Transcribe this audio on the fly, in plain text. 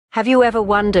Have you ever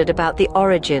wondered about the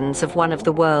origins of one of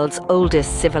the world's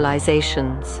oldest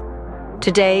civilizations?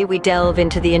 Today we delve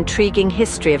into the intriguing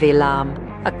history of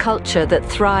Elam, a culture that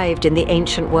thrived in the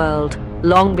ancient world,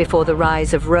 long before the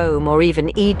rise of Rome or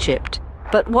even Egypt.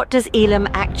 But what does Elam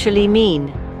actually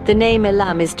mean? The name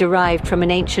Elam is derived from an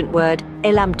ancient word,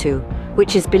 Elamtu,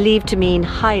 which is believed to mean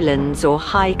highlands or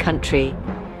high country.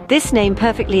 This name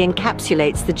perfectly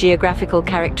encapsulates the geographical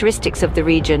characteristics of the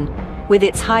region, with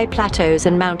its high plateaus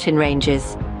and mountain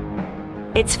ranges.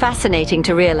 It's fascinating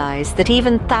to realize that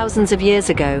even thousands of years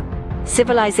ago,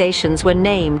 civilizations were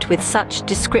named with such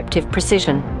descriptive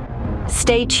precision.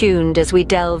 Stay tuned as we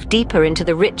delve deeper into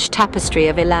the rich tapestry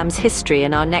of Elam's history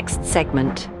in our next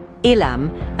segment. Elam,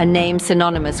 a name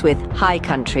synonymous with high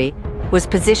country, was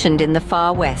positioned in the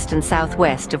far west and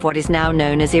southwest of what is now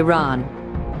known as Iran.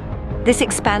 This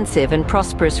expansive and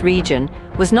prosperous region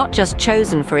was not just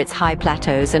chosen for its high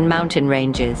plateaus and mountain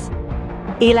ranges.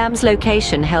 Elam's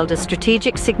location held a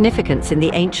strategic significance in the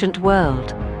ancient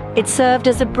world. It served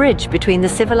as a bridge between the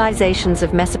civilizations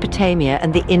of Mesopotamia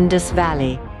and the Indus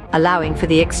Valley, allowing for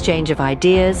the exchange of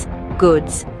ideas,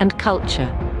 goods, and culture.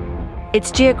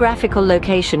 Its geographical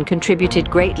location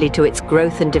contributed greatly to its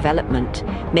growth and development,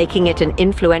 making it an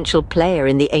influential player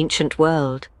in the ancient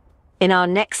world. In our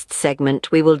next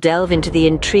segment, we will delve into the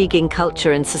intriguing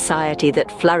culture and society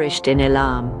that flourished in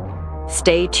Elam.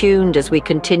 Stay tuned as we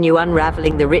continue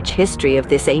unraveling the rich history of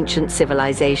this ancient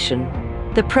civilization.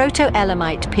 The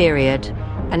Proto-Elamite Period,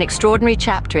 an extraordinary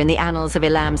chapter in the annals of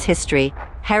Elam's history,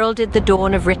 heralded the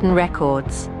dawn of written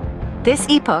records. This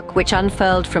epoch, which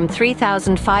unfurled from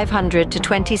 3500 to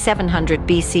 2700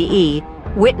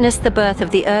 BCE, witnessed the birth of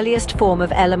the earliest form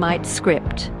of Elamite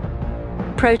script.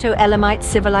 Proto-Elamite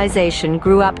civilization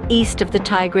grew up east of the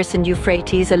Tigris and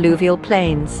Euphrates alluvial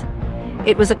plains.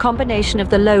 It was a combination of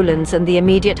the lowlands and the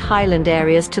immediate highland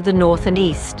areas to the north and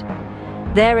east.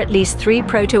 There, at least 3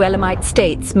 Proto-Elamite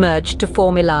states merged to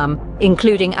form Elam,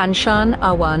 including Anshan,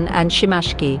 Awan, and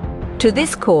Shimashki. To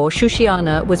this core,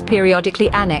 Shushiana was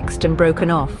periodically annexed and broken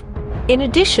off. In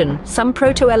addition, some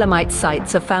Proto-Elamite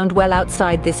sites are found well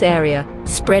outside this area,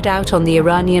 spread out on the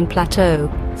Iranian plateau,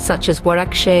 such as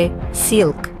Warakshe,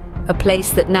 Silk, a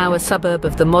place that now a suburb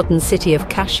of the modern city of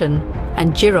Kashan,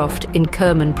 and Jiroft in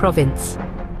Kerman province.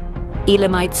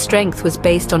 Elamite strength was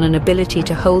based on an ability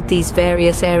to hold these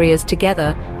various areas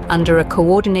together under a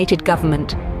coordinated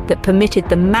government that permitted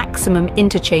the maximum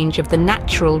interchange of the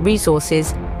natural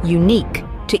resources unique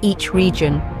to each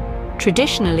region.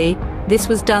 Traditionally, this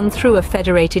was done through a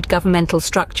federated governmental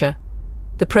structure.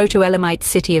 The Proto-Elamite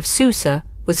city of Susa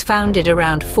was founded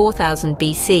around 4000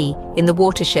 BC in the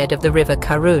watershed of the river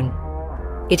Karun.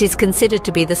 It is considered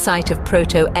to be the site of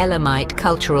Proto-Elamite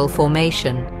cultural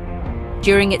formation.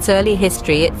 During its early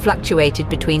history, it fluctuated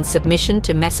between submission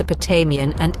to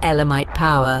Mesopotamian and Elamite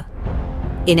power.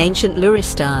 In ancient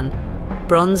Luristan,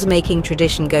 bronze-making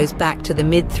tradition goes back to the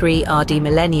mid-3 RD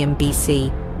millennium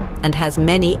BC and has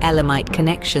many Elamite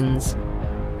connections.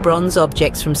 Bronze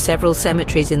objects from several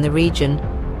cemeteries in the region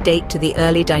date to the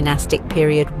early dynastic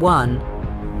period 1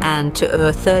 and to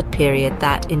Ur third period,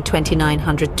 that in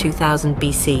 2900-2000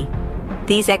 BC.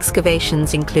 These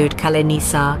excavations include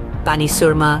Kalenisa, Bani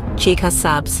Surma,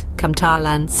 Chikha-Sabs,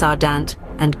 Kamtarlan, Sardant,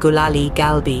 and Gulali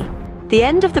Galbi. The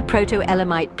end of the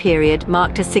Proto-Elamite period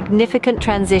marked a significant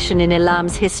transition in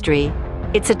Elam's history.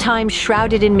 It's a time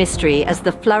shrouded in mystery as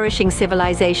the flourishing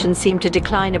civilization seemed to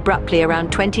decline abruptly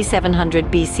around 2700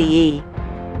 BCE.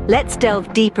 Let's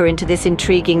delve deeper into this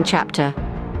intriguing chapter.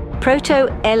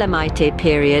 Proto-Elamite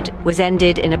period was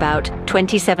ended in about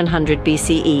 2700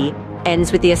 BCE,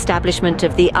 ends with the establishment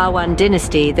of the Awan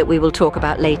dynasty that we will talk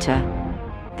about later.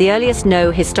 The earliest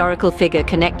known historical figure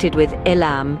connected with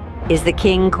Elam is the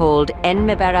king called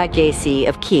Enmebaragesi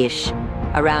of Kish,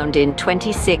 around in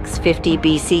 2650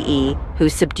 BCE, who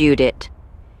subdued it.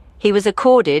 He was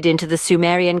accorded into the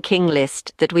Sumerian king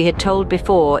list that we had told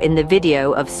before in the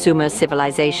video of Sumer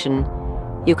civilization.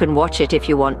 You can watch it if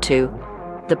you want to.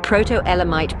 The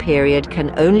Proto-Elamite period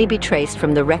can only be traced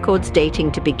from the records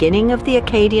dating to beginning of the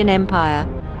Akkadian Empire,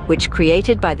 which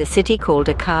created by the city called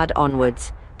Akkad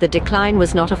onwards. The decline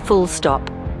was not a full stop,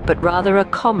 but rather a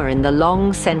comma in the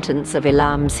long sentence of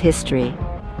Elam's history.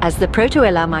 As the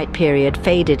Proto-Elamite period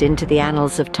faded into the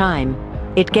annals of time,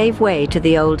 it gave way to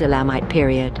the Old Elamite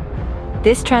period.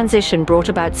 This transition brought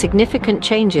about significant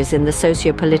changes in the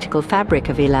socio-political fabric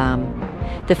of Elam.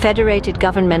 The federated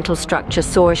governmental structure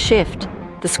saw a shift,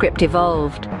 the script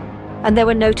evolved, and there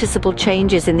were noticeable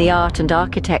changes in the art and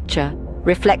architecture,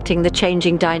 reflecting the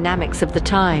changing dynamics of the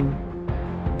time.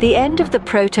 The end of the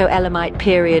Proto-Elamite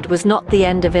period was not the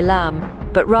end of Elam,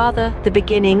 but rather the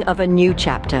beginning of a new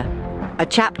chapter, a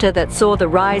chapter that saw the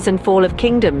rise and fall of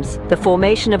kingdoms, the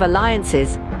formation of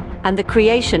alliances, and the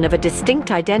creation of a distinct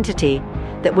identity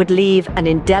that would leave an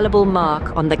indelible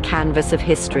mark on the canvas of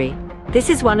history. This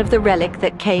is one of the relics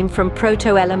that came from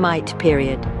Proto-Elamite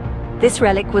period. This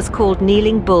relic was called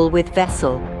Kneeling Bull with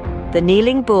Vessel, the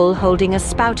kneeling bull holding a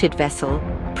spouted vessel,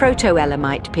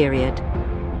 Proto-Elamite period.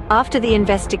 After the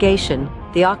investigation,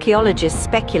 the archaeologists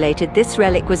speculated this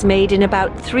relic was made in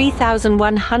about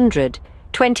 3100,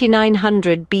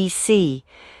 2900 BC.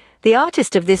 The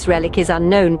artist of this relic is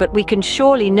unknown, but we can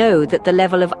surely know that the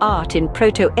level of art in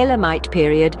Proto-Elamite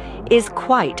period is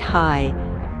quite high.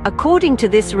 According to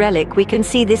this relic, we can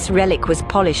see this relic was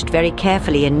polished very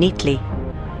carefully and neatly.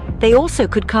 They also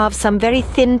could carve some very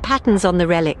thin patterns on the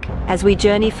relic. As we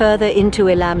journey further into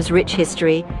Elam's rich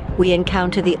history, we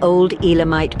encounter the Old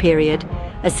Elamite period,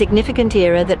 a significant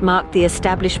era that marked the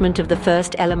establishment of the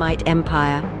First Elamite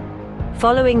Empire.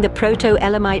 Following the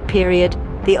Proto-Elamite period,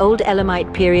 the Old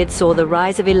Elamite period saw the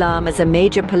rise of Elam as a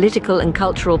major political and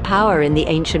cultural power in the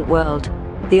ancient world.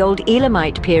 The Old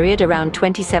Elamite period around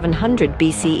 2700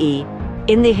 BCE.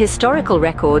 In the historical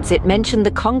records, it mentioned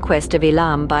the conquest of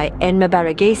Elam by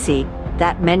Enmebaragesi,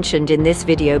 that mentioned in this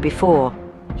video before.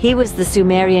 He was the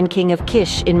Sumerian king of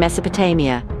Kish in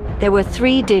Mesopotamia. There were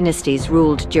 3 dynasties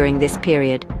ruled during this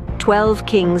period. 12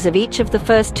 kings of each of the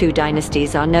first 2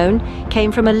 dynasties are known,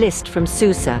 came from a list from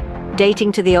Susa,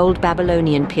 dating to the Old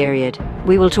Babylonian period.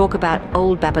 We will talk about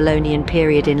Old Babylonian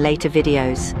period in later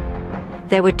videos.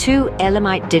 There were 2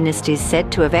 Elamite dynasties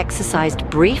said to have exercised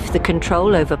brief the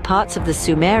control over parts of the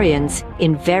Sumerians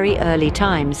in very early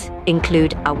times,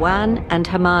 include Awan and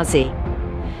Hamazi.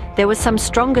 There were some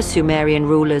stronger Sumerian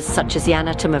rulers such as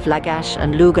Yanatum of Lagash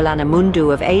and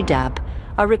Lugalanamundu of Adab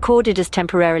are recorded as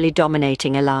temporarily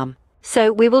dominating Elam.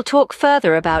 So we will talk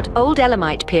further about Old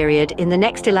Elamite period in the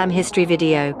next Elam history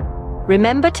video.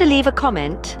 Remember to leave a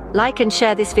comment, like and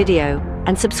share this video,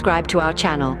 and subscribe to our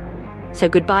channel. So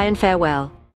goodbye and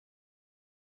farewell.